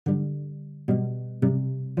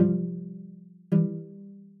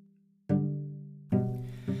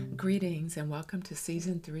Greetings and welcome to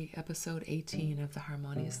Season 3, Episode 18 of the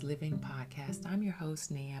Harmonious Living Podcast. I'm your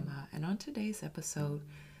host, Neema, and on today's episode,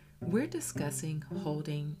 we're discussing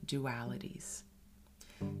holding dualities.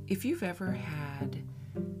 If you've ever had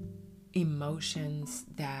emotions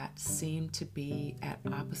that seem to be at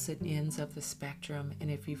opposite ends of the spectrum,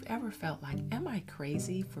 and if you've ever felt like, am I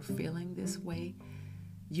crazy for feeling this way?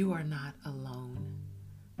 You are not alone.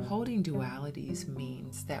 Holding dualities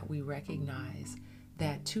means that we recognize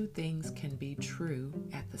that two things can be true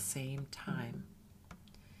at the same time.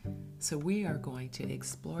 So we are going to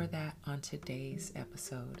explore that on today's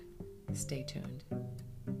episode. Stay tuned.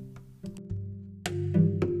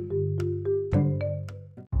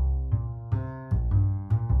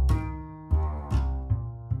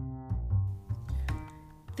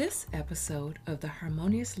 This episode of the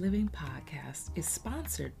Harmonious Living Podcast is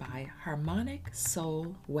sponsored by Harmonic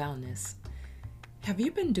Soul Wellness. Have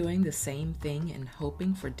you been doing the same thing and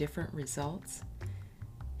hoping for different results?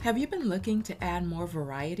 Have you been looking to add more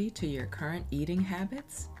variety to your current eating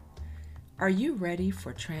habits? Are you ready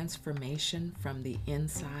for transformation from the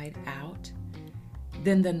inside out?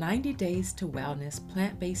 Then the 90 Days to Wellness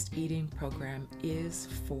plant-based eating program is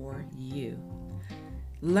for you.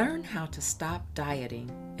 Learn how to stop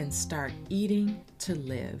dieting and start eating to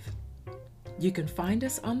live. You can find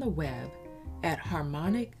us on the web at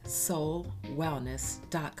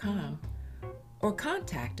harmonicsoulwellness.com or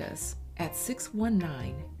contact us at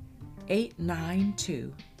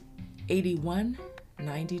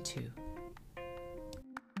 619-892-8192.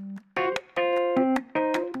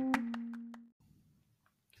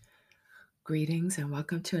 Greetings and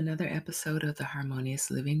welcome to another episode of the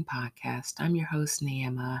Harmonious Living Podcast. I'm your host,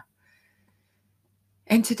 Neema.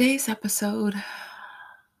 And today's episode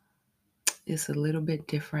is a little bit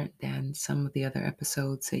different than some of the other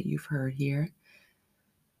episodes that you've heard here.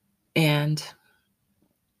 And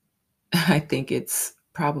I think it's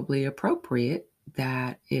probably appropriate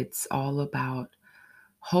that it's all about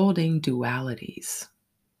holding dualities.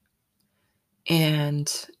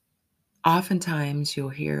 And oftentimes you'll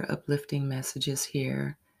hear uplifting messages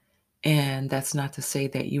here. And that's not to say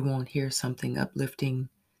that you won't hear something uplifting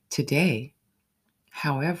today.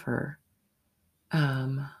 However,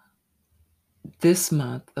 this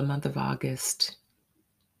month, the month of August,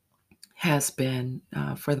 has been,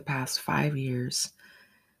 for the past 5 years,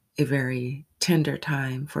 a very tender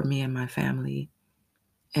time for me and my family.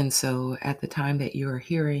 And so at the time that you are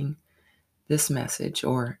hearing this message,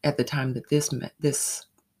 or at the time that this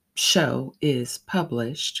show is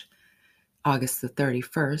published, August the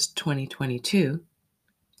 31st, 2022,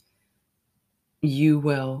 you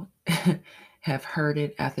will have heard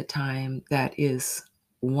it at the time that is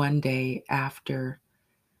one day after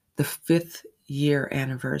the 5th year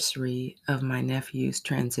anniversary of my nephew's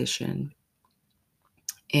transition.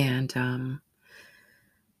 And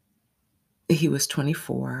he was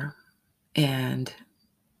 24, and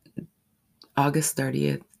August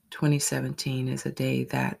 30th, 2017 is a day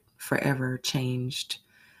that forever changed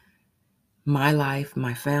my life,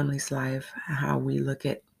 my family's life, how we look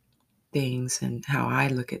at things and how I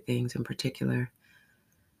look at things in particular.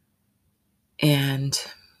 And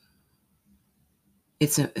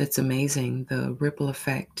it's amazing the ripple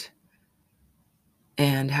effect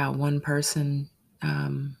and how one person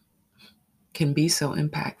can be so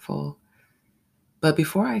impactful. But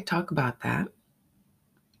before I talk about that,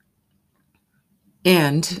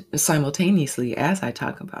 and simultaneously as I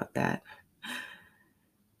talk about that,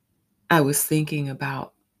 I was thinking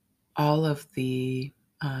about all of the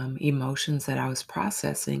emotions that I was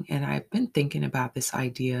processing, and I've been thinking about this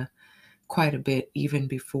idea quite a bit even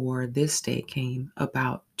before this day came,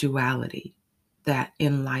 about duality, that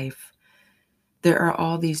in life there are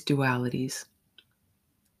all these dualities.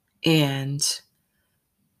 And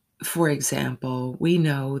for example, we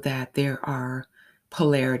know that there are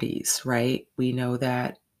polarities, right? We know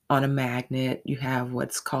that on a magnet you have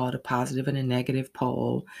what's called a positive and a negative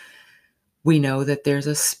pole. We know that there's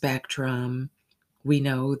a spectrum. We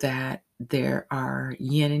know that there are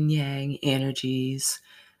yin and yang energies,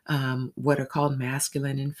 what are called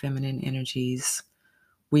masculine and feminine energies.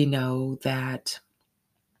 We know that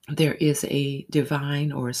there is a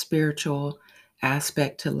divine or a spiritual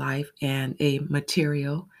aspect to life and a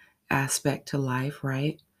material aspect to life,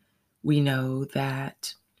 right? We know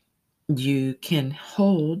that you can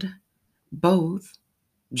hold both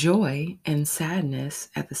joy and sadness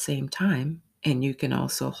at the same time, and you can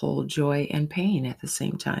also hold joy and pain at the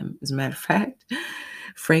same time. As a matter of fact,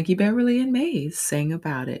 Frankie Beverly and Mays sang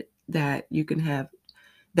about it, that you can have,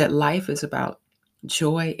 that life is about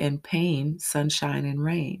joy and pain, sunshine and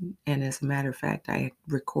rain. And as a matter of fact, I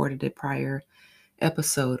recorded a prior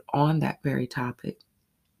episode on that very topic.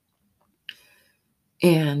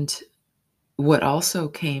 And what also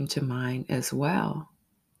came to mind as well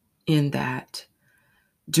in that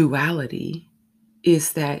duality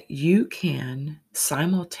is that you can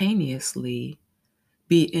simultaneously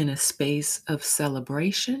be in a space of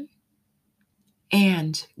celebration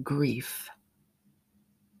and grief.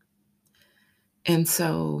 And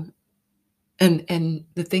so, and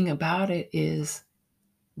the thing about it is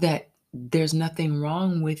that there's nothing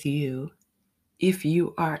wrong with you if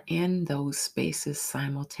you are in those spaces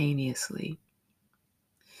simultaneously.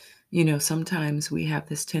 Sometimes we have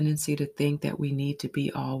this tendency to think that we need to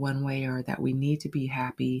be all one way, or that we need to be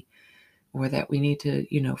happy, or that we need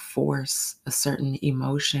to, force a certain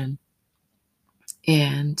emotion.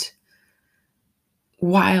 And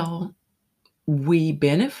while we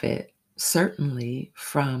benefit certainly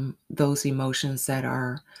from those emotions that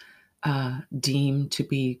are deemed to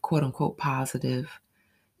be quote unquote positive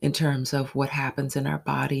in terms of what happens in our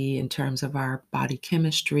body, in terms of our body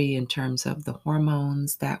chemistry, in terms of the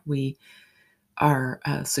hormones that we are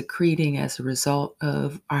secreting as a result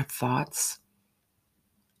of our thoughts.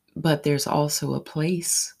 But there's also a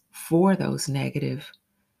place for those negative,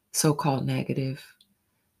 so-called negative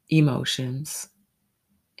emotions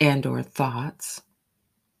and or thoughts.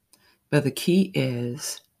 But the key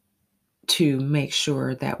is to make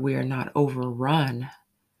sure that we are not overrun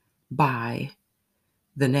by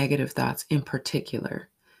the negative thoughts in particular.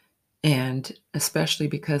 And especially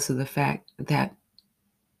because of the fact that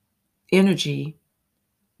energy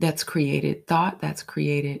that's created, thought that's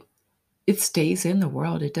created, it stays in the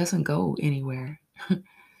world. It doesn't go anywhere.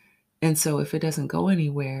 And so if it doesn't go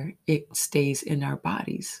anywhere, it stays in our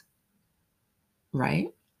bodies, right?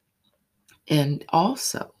 And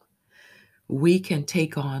also, we can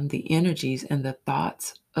take on the energies and the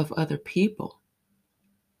thoughts of other people.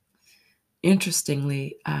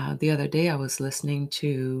 Interestingly, the other day I was listening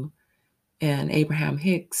to an Abraham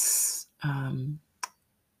Hicks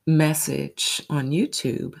message on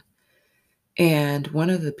YouTube. And one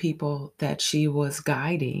of the people that she was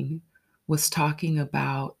guiding was talking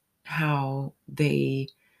about how they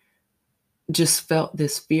just felt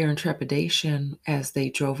this fear and trepidation as they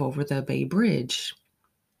drove over the Bay Bridge,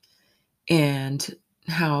 and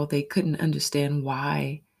how they couldn't understand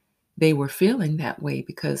why they were feeling that way,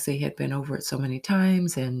 because they had been over it so many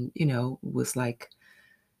times and, was like,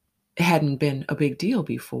 it hadn't been a big deal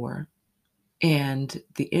before. And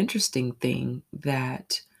the interesting thing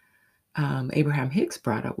that Abraham Hicks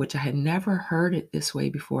brought up, which I had never heard it this way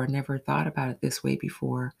before, never thought about it this way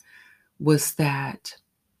before, was that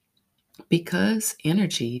because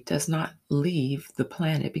energy does not leave the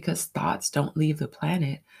planet, because thoughts don't leave the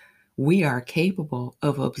planet, we are capable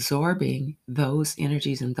of absorbing those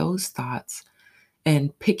energies and those thoughts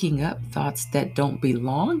and picking up thoughts that don't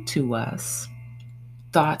belong to us,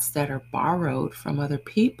 thoughts that are borrowed from other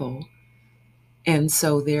people. And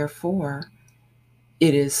so, therefore,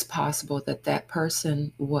 it is possible that that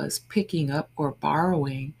person was picking up or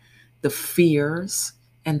borrowing the fears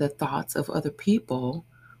and the thoughts of other people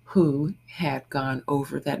who had gone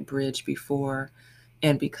over that bridge before.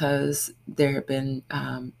 And because there have been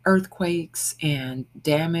earthquakes and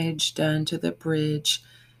damage done to the bridge,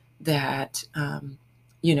 that,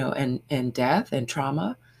 and death and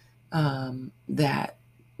trauma, that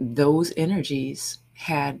those energies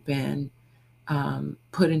had been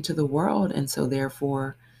put into the world. And so,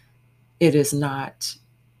 therefore, it is not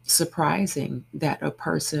surprising that a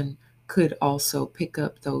person could also pick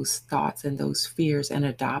up those thoughts and those fears and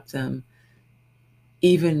adopt them,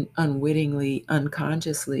 even unwittingly,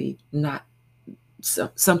 unconsciously, not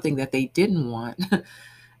something that they didn't want,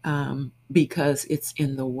 because it's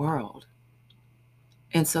in the world.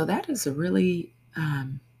 And so that is a really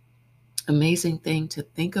amazing thing to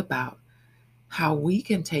think about, how we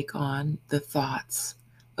can take on the thoughts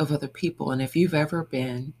of other people. And if you've ever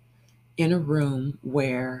been in a room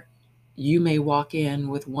where you may walk in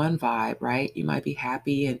with one vibe, right? You might be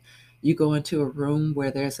happy, and you go into a room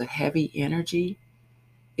where there's a heavy energy.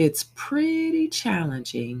 It's pretty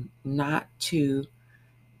challenging not to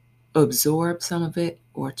absorb some of it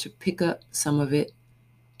or to pick up some of it.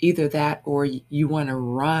 Either that, or you want to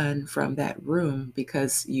run from that room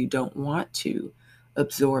because you don't want to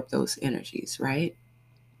absorb those energies, right?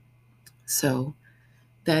 So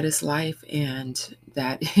that is life, and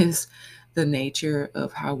that is the nature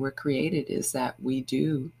of how we're created, is that we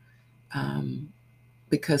do,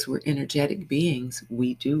 because we're energetic beings,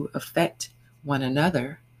 we do affect one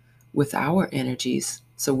another with our energies.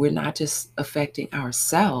 So we're not just affecting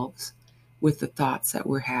ourselves with the thoughts that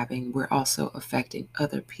we're having, we're also affecting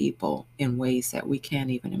other people in ways that we can't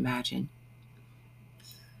even imagine.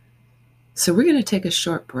 So, we're going to take a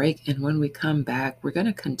short break. And when we come back, we're going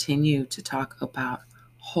to continue to talk about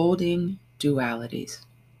holding dualities.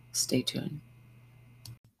 Stay tuned.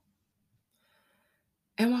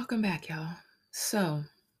 And welcome back, y'all. So,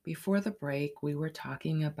 before the break, we were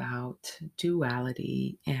talking about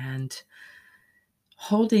duality and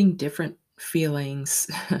holding different feelings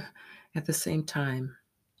at the same time.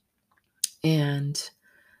 And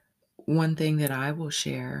one thing that I will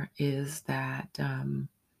share is that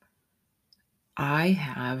I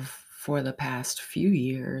have, for the past few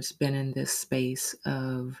years, been in this space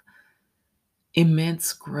of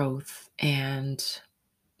immense growth and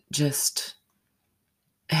just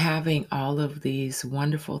having all of these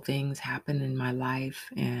wonderful things happen in my life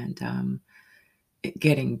and it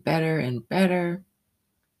getting better and better.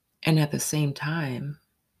 And at the same time,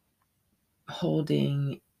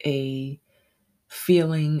 holding a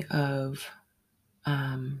feeling of,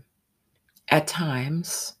 um, at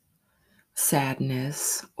times,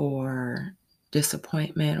 sadness or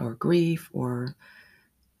disappointment or grief or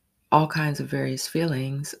all kinds of various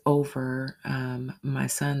feelings over my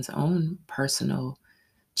son's own personal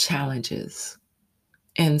challenges.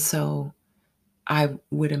 And so I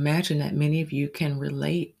would imagine that many of you can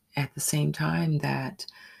relate at the same time that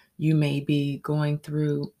you may be going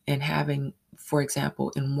through and having, for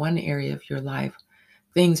example, in one area of your life,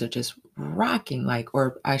 things are just rocking, like,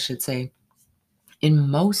 or I should say,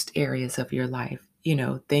 in most areas of your life,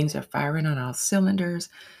 things are firing on all cylinders.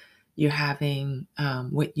 You're having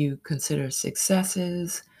what you consider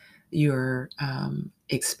successes. You're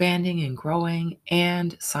expanding and growing,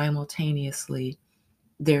 and simultaneously,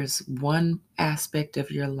 there's one aspect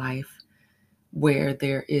of your life where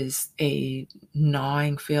there is a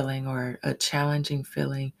gnawing feeling or a challenging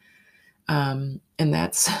feeling, and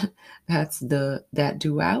that's that's that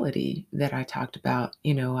duality that I talked about.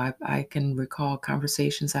 I can recall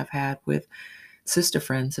conversations I've had with sister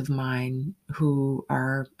friends of mine who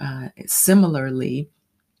are similarly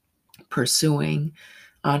pursuing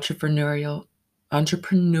entrepreneurial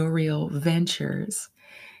entrepreneurial ventures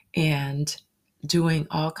and doing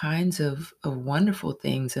all kinds of wonderful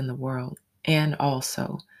things in the world, and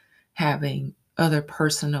also having other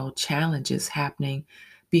personal challenges happening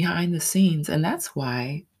behind the scenes. And that's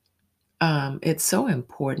why it's so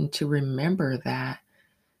important to remember that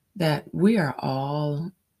we are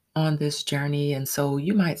all on this journey. And so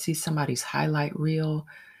you might see somebody's highlight reel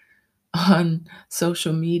on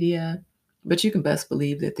social media, but you can best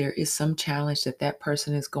believe that there is some challenge that that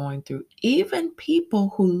person is going through. Even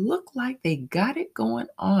people who look like they got it going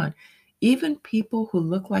on, even people who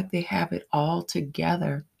look like they have it all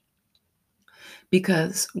together,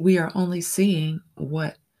 because we are only seeing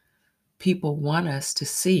what people want us to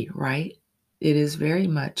see, right? It is very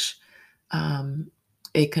much um,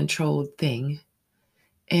 a controlled thing.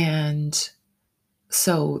 And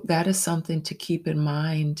so that is something to keep in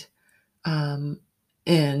mind. And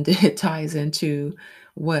it ties into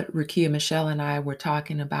what Rakia Michelle and I were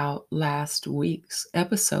talking about last week's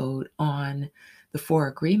episode on the four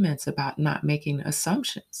agreements about not making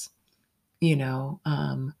assumptions. You know,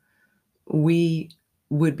 we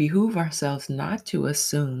would behoove ourselves not to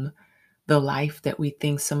assume the life that we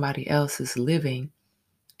think somebody else is living.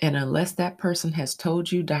 And unless that person has told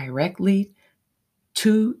you directly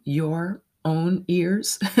to your own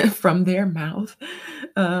ears from their mouth,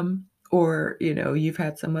 or you've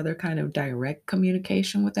had some other kind of direct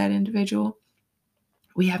communication with that individual,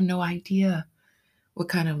 we have no idea what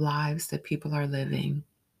kind of lives that people are living.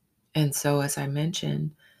 And so, as I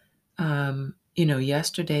mentioned,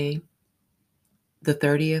 yesterday, the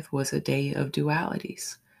 30th, was a day of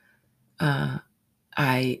dualities.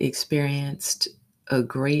 I experienced a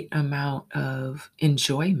great amount of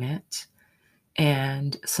enjoyment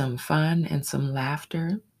and some fun and some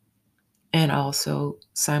laughter. And also,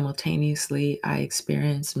 simultaneously, I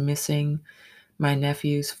experienced missing my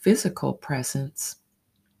nephew's physical presence.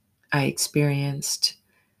 I experienced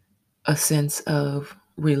a sense of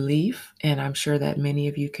relief, and I'm sure that many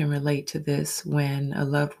of you can relate to this when a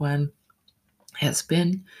loved one has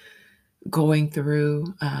been going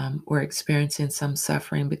through or experiencing some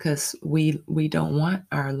suffering, because we don't want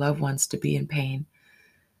our loved ones to be in pain.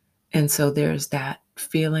 And so there's that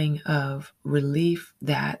feeling of relief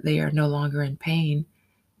that they are no longer in pain.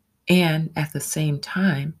 And at the same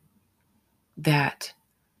time, that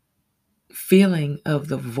feeling of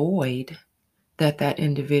the void that that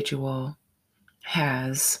individual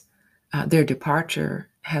has, their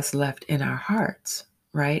departure has left in our hearts,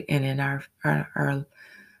 right? And in our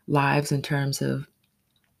lives, in terms of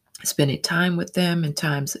spending time with them, in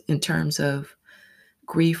terms of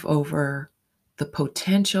grief over the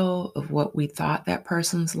potential of what we thought that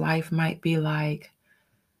person's life might be like,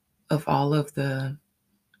 of all of the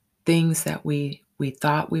things that we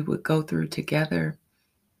thought we would go through together.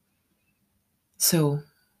 So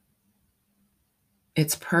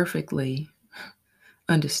it's perfectly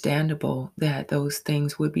understandable that those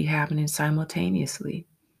things would be happening simultaneously.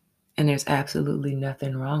 And there's absolutely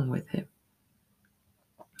nothing wrong with it.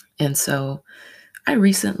 And so I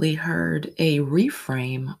recently heard a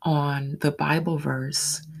reframe on the Bible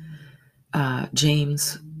verse,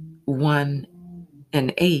 James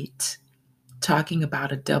 1:8, talking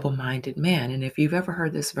about a double minded man. And if you've ever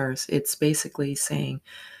heard this verse, it's basically saying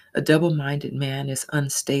a double minded man is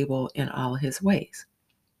unstable in all his ways.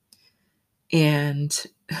 And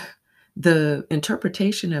the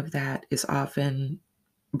interpretation of that is often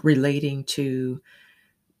relating to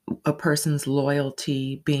a person's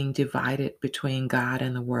loyalty being divided between God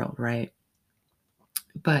and the world, right?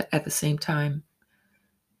 But at the same time,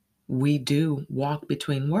 we do walk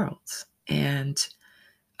between worlds. And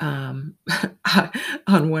um,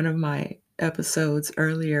 on one of my episodes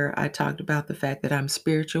earlier, I talked about the fact that I'm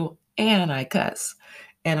spiritual and I cuss,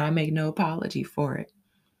 and I make no apology for it.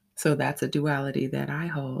 So that's a duality that I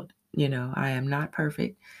hold. I am not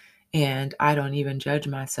perfect, and I don't even judge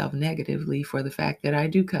myself negatively for the fact that I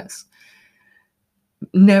do cuss.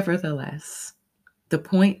 Nevertheless, the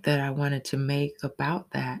point that I wanted to make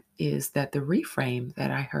about that is that the reframe that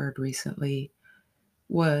I heard recently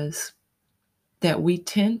was that we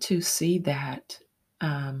tend to see that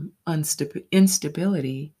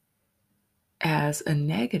instability as a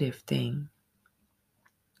negative thing.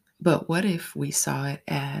 But what if we saw it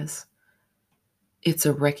as it's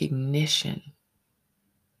a recognition?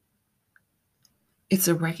 It's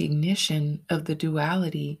a recognition of the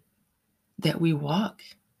duality that we walk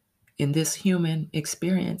in this human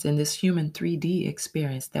experience, in this human 3D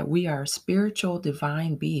experience, that we are spiritual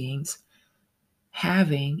divine beings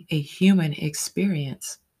having a human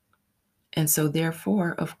experience. And so,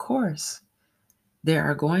 therefore, of course, there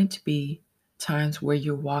are going to be times where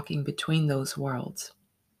you're walking between those worlds.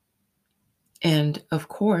 And of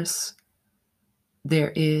course,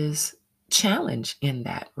 there is challenge in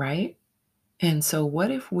that, right? And so,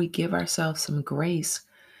 what if we give ourselves some grace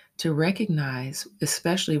to recognize,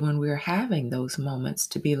 especially when we're having those moments,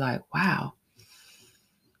 to be like, wow,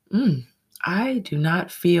 I do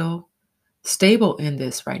not feel stable in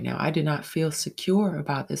this right now. I do not feel secure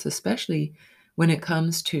about this, especially when it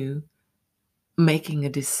comes to making a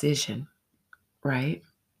decision, right?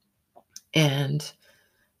 And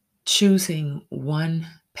choosing one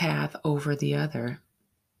path over the other.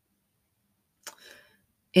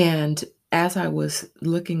 And as I was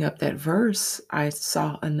looking up that verse, I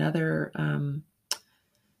saw another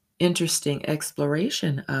interesting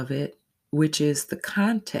exploration of it, which is the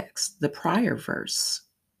context, the prior verse,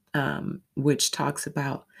 which talks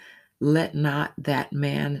about, let not that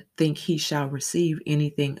man think he shall receive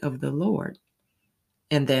anything of the Lord.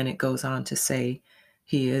 And then it goes on to say,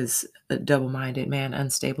 he is a double minded man,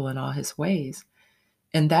 unstable in all his ways.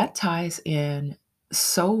 And that ties in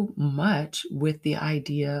so much with the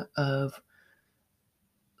idea of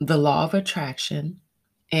the law of attraction.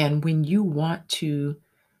 And when you want to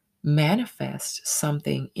manifest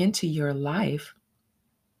something into your life,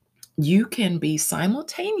 you can be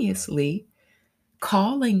simultaneously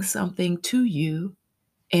calling something to you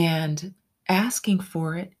and asking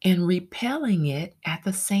for it and repelling it at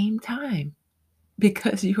the same time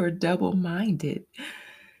because you are double minded.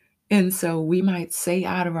 And so we might say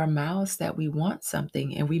out of our mouths that we want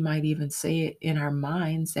something, and we might even say it in our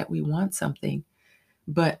minds that we want something,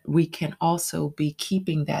 but we can also be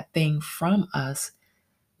keeping that thing from us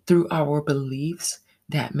through our beliefs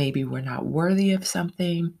that maybe we're not worthy of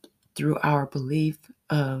something, through our belief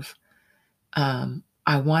of,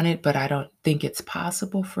 I want it, but I don't think it's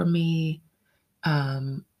possible for me,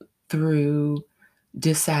 um, through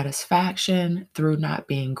dissatisfaction, through not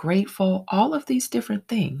being grateful, all of these different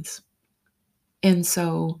things. And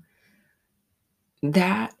so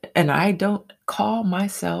that, and I don't call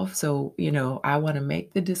myself, so, I want to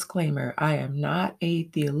make the disclaimer, I am not a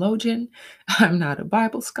theologian, I'm not a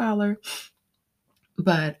Bible scholar,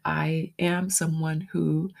 but I am someone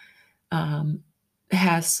who um,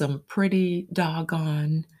 has some pretty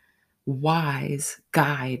doggone wise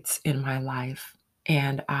guides in my life.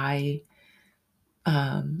 And I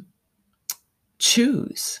um,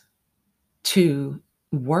 choose to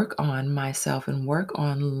work on myself and work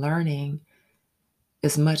on learning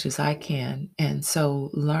as much as I can. And so,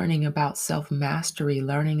 learning about self mastery,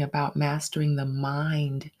 learning about mastering the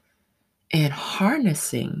mind and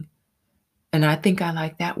harnessing, and I think I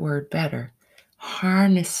like that word better,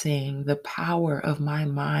 harnessing the power of my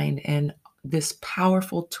mind and this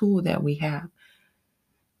powerful tool that we have,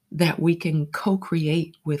 that we can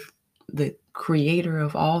co-create with the creator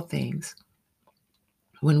of all things,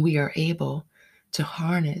 when we are able to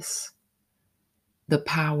harness the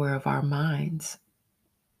power of our minds.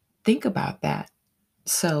 Think about that.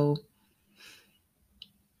 So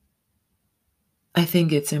I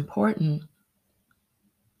think it's important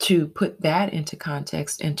to put that into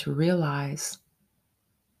context and to realize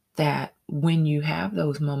that when you have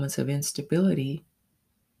those moments of instability,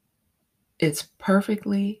 it's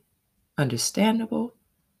perfectly understandable,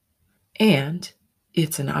 and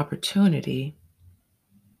it's an opportunity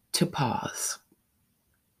to pause.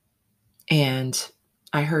 And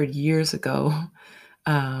I heard years ago,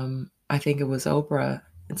 I think it was Oprah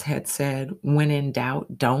had said, when in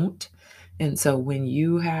doubt, don't. And so when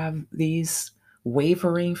you have these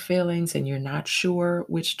wavering feelings and you're not sure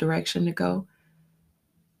which direction to go,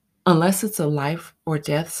 unless it's a life or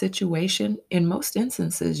death situation, in most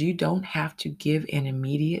instances, you don't have to give an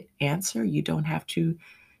immediate answer. You don't have to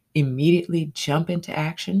immediately jump into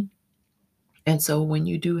action. And so when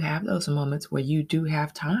you do have those moments where you do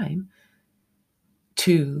have time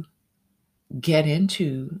to get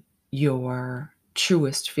into your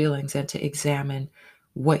truest feelings and to examine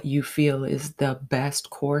what you feel is the best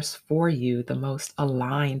course for you, the most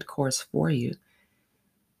aligned course for you,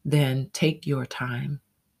 then take your time.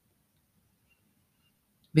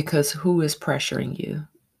 Because who is pressuring you?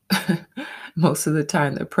 Most of the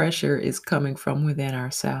time, the pressure is coming from within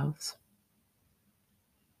ourselves.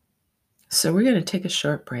 So, we're going to take a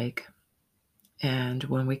short break. And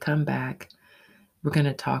when we come back, we're going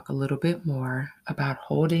to talk a little bit more about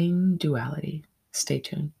holding duality. Stay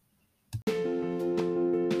tuned.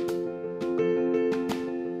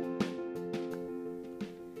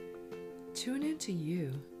 Tune into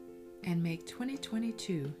you and make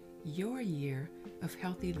 2022 your year of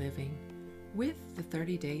healthy living with the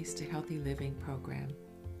 30 Days to Healthy Living program.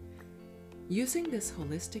 Using this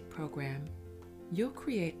holistic program, you'll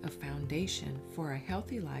create a foundation for a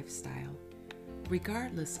healthy lifestyle,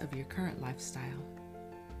 regardless of your current lifestyle.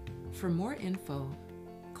 For more info,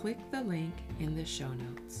 click the link in the show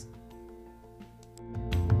notes.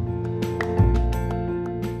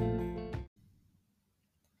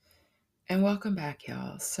 And welcome back,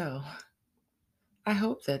 y'all. So I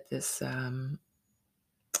hope that this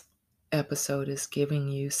episode is giving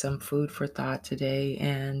you some food for thought today.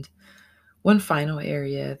 And one final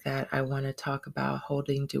area that I want to talk about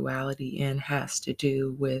holding duality in has to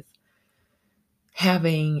do with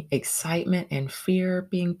having excitement and fear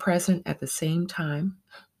being present at the same time,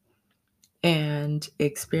 and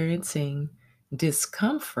experiencing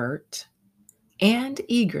discomfort and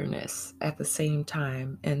eagerness at the same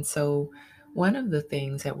time. And so one of the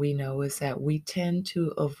things that we know is that we tend to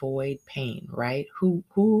avoid pain, right? Who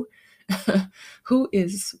who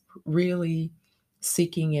is really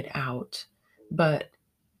seeking it out? But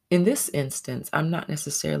in this instance, I'm not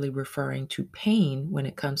necessarily referring to pain when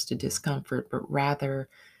it comes to discomfort, but rather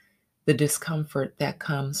the discomfort that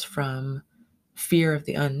comes from fear of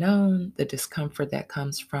the unknown, the discomfort that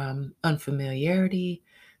comes from unfamiliarity,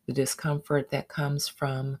 the discomfort that comes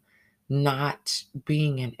from not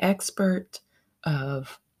being an expert,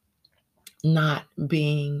 of not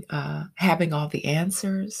being, having all the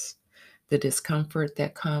answers, the discomfort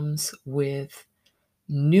that comes with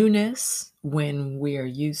newness when we are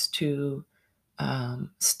used to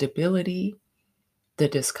stability, the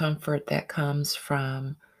discomfort that comes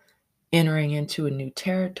from entering into a new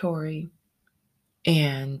territory.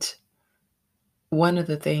 And one of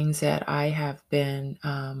the things that I have been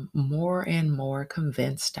more and more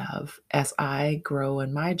convinced of as I grow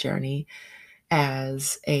in my journey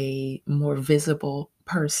as a more visible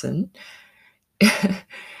person,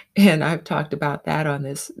 and I've talked about that on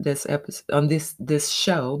this episode, on this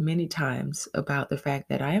show many times, about the fact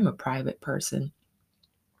that I am a private person,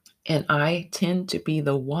 and I tend to be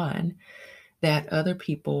the one that other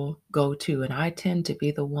people go to. And I tend to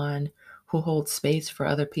be the one who holds space for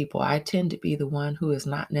other people. I tend to be the one who is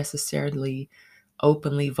not necessarily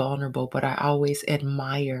openly vulnerable, but I always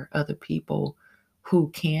admire other people who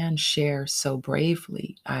can share so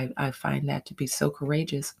bravely. I find that to be so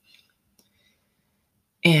courageous.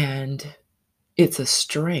 And it's a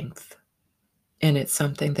strength, and it's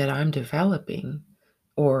something that I'm developing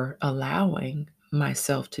or allowing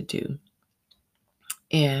myself to do.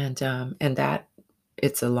 And that,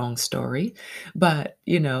 it's a long story, but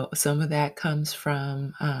some of that comes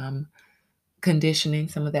from conditioning,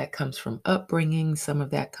 some of that comes from upbringing, some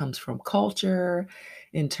of that comes from culture,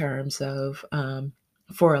 in terms of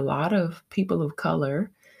for a lot of people of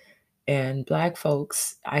color And Black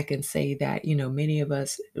folks, I can say that, many of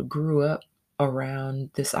us grew up around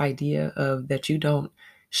this idea of that you don't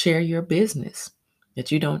share your business,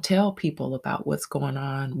 that you don't tell people about what's going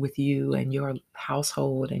on with you and your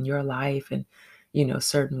household and your life, and,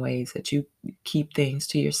 certain ways that you keep things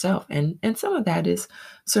to yourself. And some of that is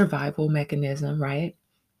survival mechanism, right?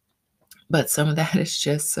 But some of that is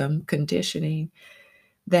just some conditioning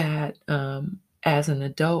that, as an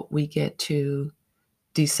adult, we get to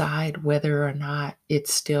decide whether or not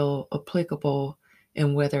it's still applicable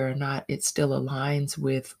and whether or not it still aligns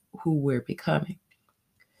with who we're becoming.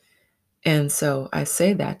 And so I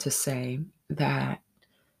say that to say that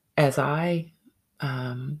as I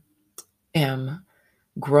um, am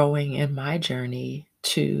growing in my journey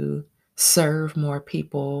to serve more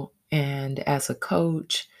people, and as a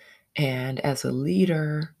coach, and as a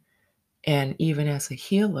leader, and even as a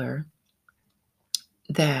healer,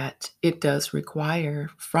 that it does require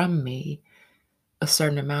from me a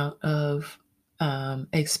certain amount of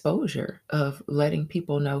exposure, of letting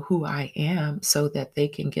people know who I am so that they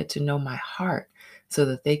can get to know my heart, so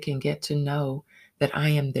that they can get to know that I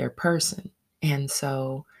am their person. And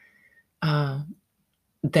so um,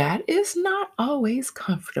 that is not always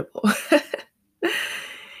comfortable.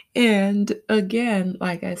 And again,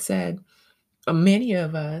 like I said, many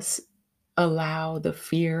of us allow the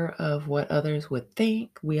fear of what others would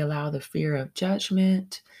think, we allow the fear of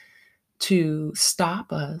judgment to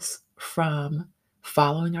stop us from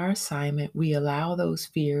following our assignment. We allow those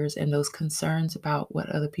fears and those concerns about what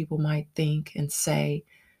other people might think and say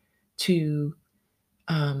to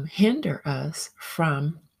hinder us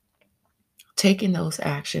from taking those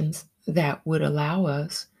actions that would allow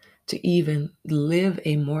us to even live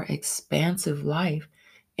a more expansive life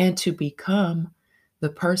and to become the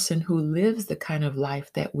person who lives the kind of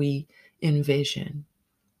life that we envision.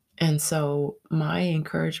 And so, my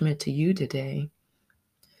encouragement to you today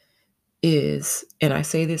is, and I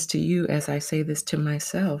say this to you as I say this to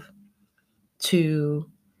myself, to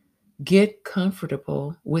get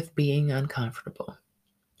comfortable with being uncomfortable.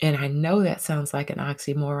 And I know that sounds like an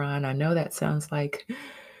oxymoron. I know that sounds like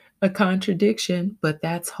a contradiction, but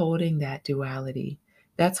that's holding that duality.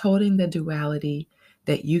 That's holding the duality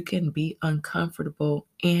that you can be uncomfortable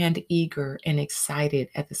and eager and excited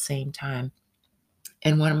at the same time.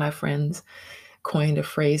 And one of my friends coined a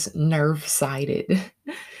phrase, nerve sided.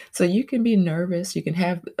 So you can be nervous, you can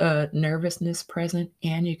have nervousness present,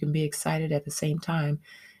 and you can be excited at the same time.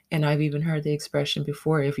 And I've even heard the expression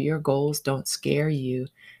before, if your goals don't scare you,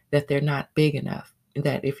 that they're not big enough.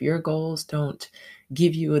 That if your goals don't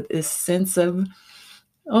give you this sense of,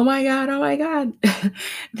 oh my God,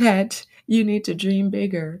 that you need to dream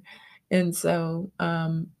bigger. And so,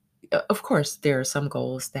 of course, there are some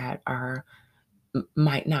goals that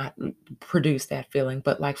might not produce that feeling,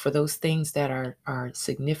 but like for those things that are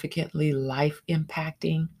significantly life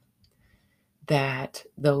impacting, that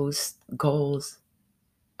those goals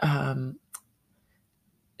um,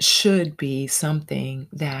 should be something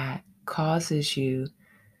that causes you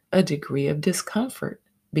a degree of discomfort,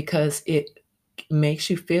 because it makes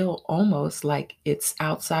you feel almost like it's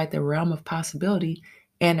outside the realm of possibility.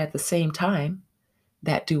 And at the same time,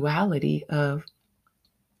 that duality of,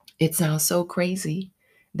 it sounds so crazy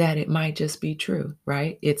that it might just be true,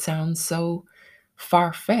 right? It sounds so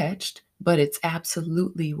far-fetched, but it's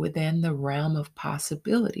absolutely within the realm of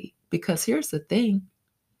possibility. Because here's the thing,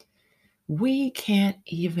 we can't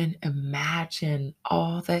even imagine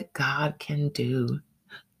all that God can do.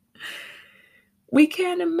 We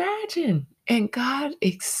can't imagine. And God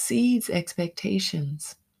exceeds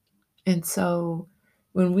expectations. And so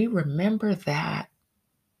when we remember that,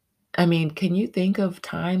 I mean, can you think of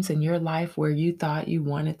times in your life where you thought you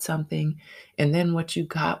wanted something and then what you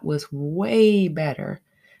got was way better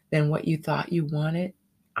than what you thought you wanted?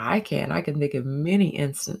 I can. I can think of many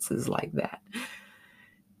instances like that.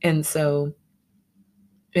 And so,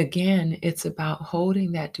 again, it's about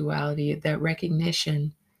holding that duality, that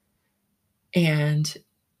recognition, and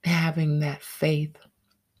having that faith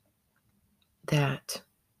that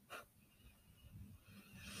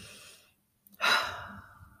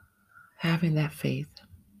having that faith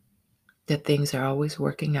that things are always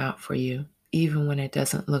working out for you, even when it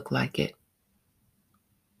doesn't look like it.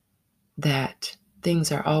 That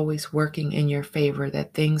things are always working in your favor,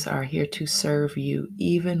 that things are here to serve you,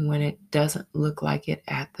 even when it doesn't look like it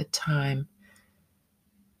at the time.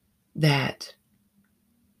 That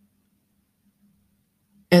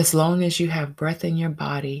as long as you have breath in your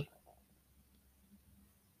body,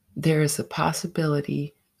 there is a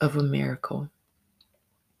possibility of a miracle.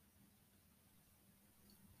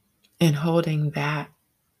 And holding that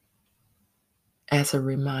as a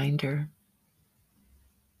reminder,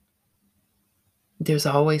 there's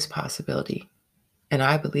always possibility. And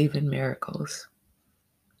I believe in miracles.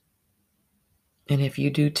 And if you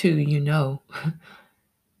do too, you know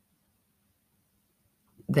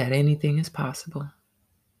that anything is possible.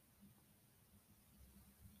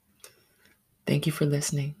 Thank you for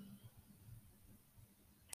listening.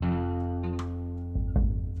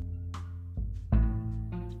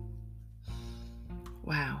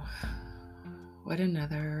 Wow. What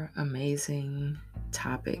another amazing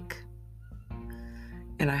topic.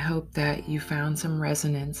 And I hope that you found some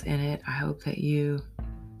resonance in it. I hope that you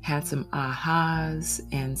had some ahas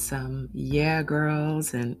and some yeah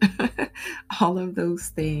girls and all of those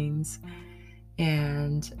things.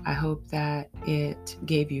 And I hope that it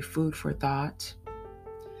gave you food for thought.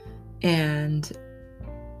 And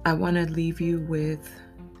I want to leave you with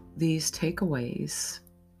these takeaways.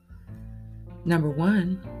 Number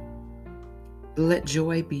one, let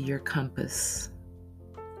joy be your compass.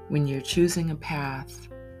 When you're choosing a path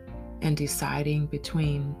and deciding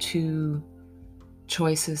between two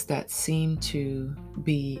choices that seem to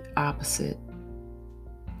be opposite,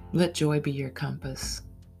 let joy be your compass.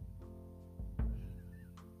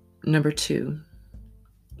 Number two,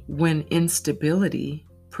 when instability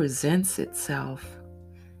presents itself,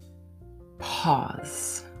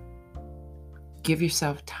 pause. Give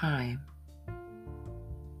yourself time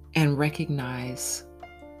and recognize,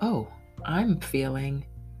 oh, I'm feeling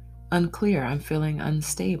unclear, I'm feeling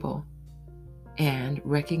unstable, and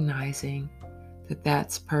recognizing that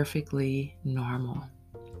that's perfectly normal.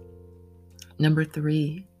 Number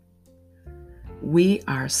three, we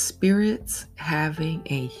are spirits having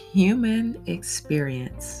a human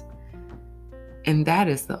experience, and that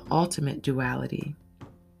is the ultimate duality.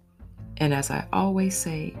 And as I always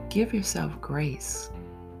say, give yourself grace.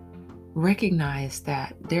 Recognize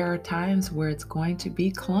that there are times where it's going to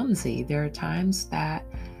be clumsy. There are times that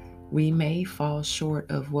we may fall short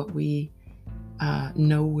of what we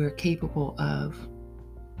know we're capable of,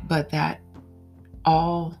 but that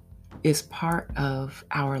all is part of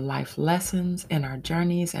our life lessons and our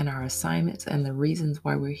journeys and our assignments and the reasons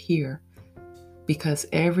why we're here. Because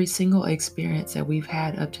every single experience that we've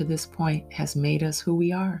had up to this point has made us who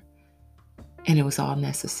we are. And it was all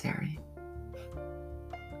necessary.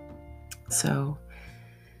 So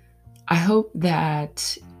I hope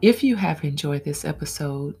that if you have enjoyed this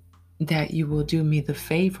episode, that you will do me the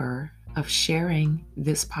favor of sharing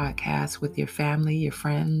this podcast with your family, your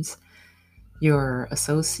friends, your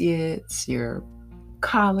associates, your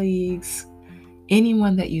colleagues,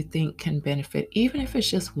 anyone that you think can benefit. Even if it's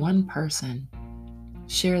just one person,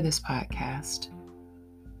 share this podcast.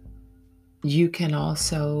 You can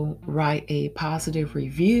also write a positive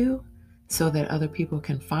review so that other people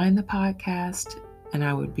can find the podcast, and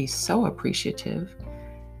I would be so appreciative.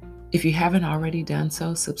 If you haven't already done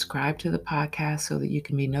so, subscribe to the podcast so that you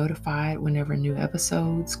can be notified whenever new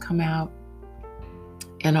episodes come out.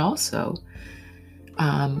 And also,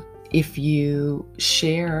 if you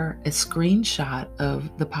share a screenshot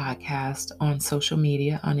of the podcast on social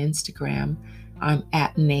media, on Instagram, I'm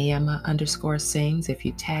at Naima_sings. If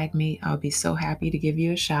you tag me, I'll be so happy to give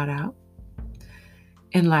you a shout out.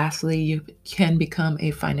 And lastly, you can become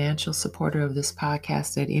a financial supporter of this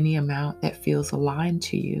podcast at any amount that feels aligned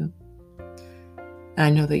to you. I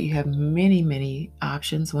know that you have many, many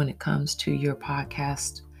options when it comes to your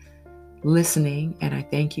podcast listening, and I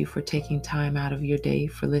thank you for taking time out of your day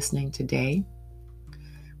for listening today.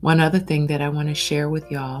 One other thing that I want to share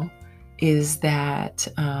with y'all is that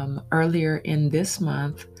earlier in this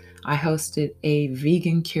month, I hosted a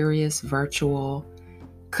Vegan Curious virtual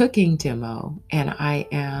cooking demo, and I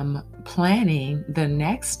am planning the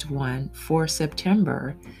next one for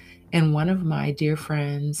September. And one of my dear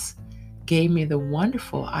friends gave me the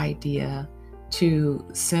wonderful idea to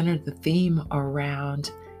center the theme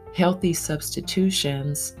around healthy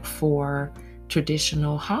substitutions for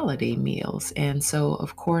traditional holiday meals. And so,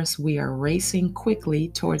 of course, we are racing quickly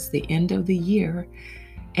towards the end of the year,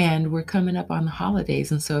 and we're coming up on the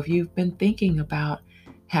holidays. And so if you've been thinking about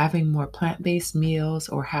having more plant-based meals,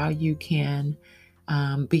 or how you can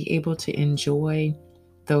be able to enjoy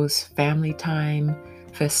those family time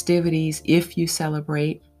festivities if you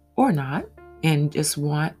celebrate or not, and just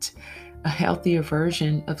want a healthier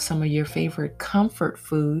version of some of your favorite comfort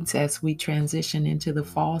foods as we transition into the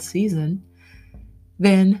fall season,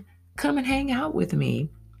 then come and hang out with me.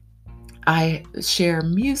 I share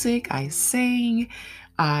music, I sing,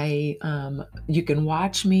 you can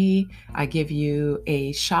watch me. I give you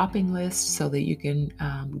a shopping list so that you can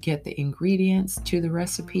get the ingredients to the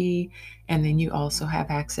recipe, and then you also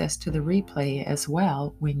have access to the replay as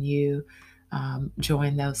well when you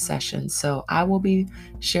join those sessions. So I will be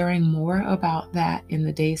sharing more about that in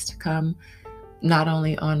the days to come, not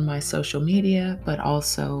only on my social media, but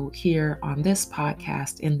also here on this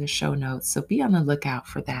podcast in the show notes. So be on the lookout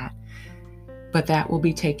for that. But that will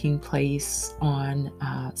be taking place on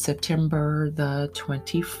September the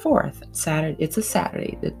 24th. Saturday. It's a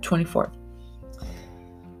Saturday, the 24th.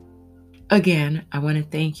 Again, I want to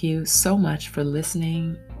thank you so much for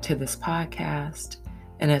listening to this podcast.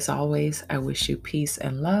 And as always, I wish you peace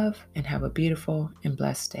and love, and have a beautiful and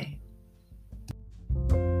blessed day.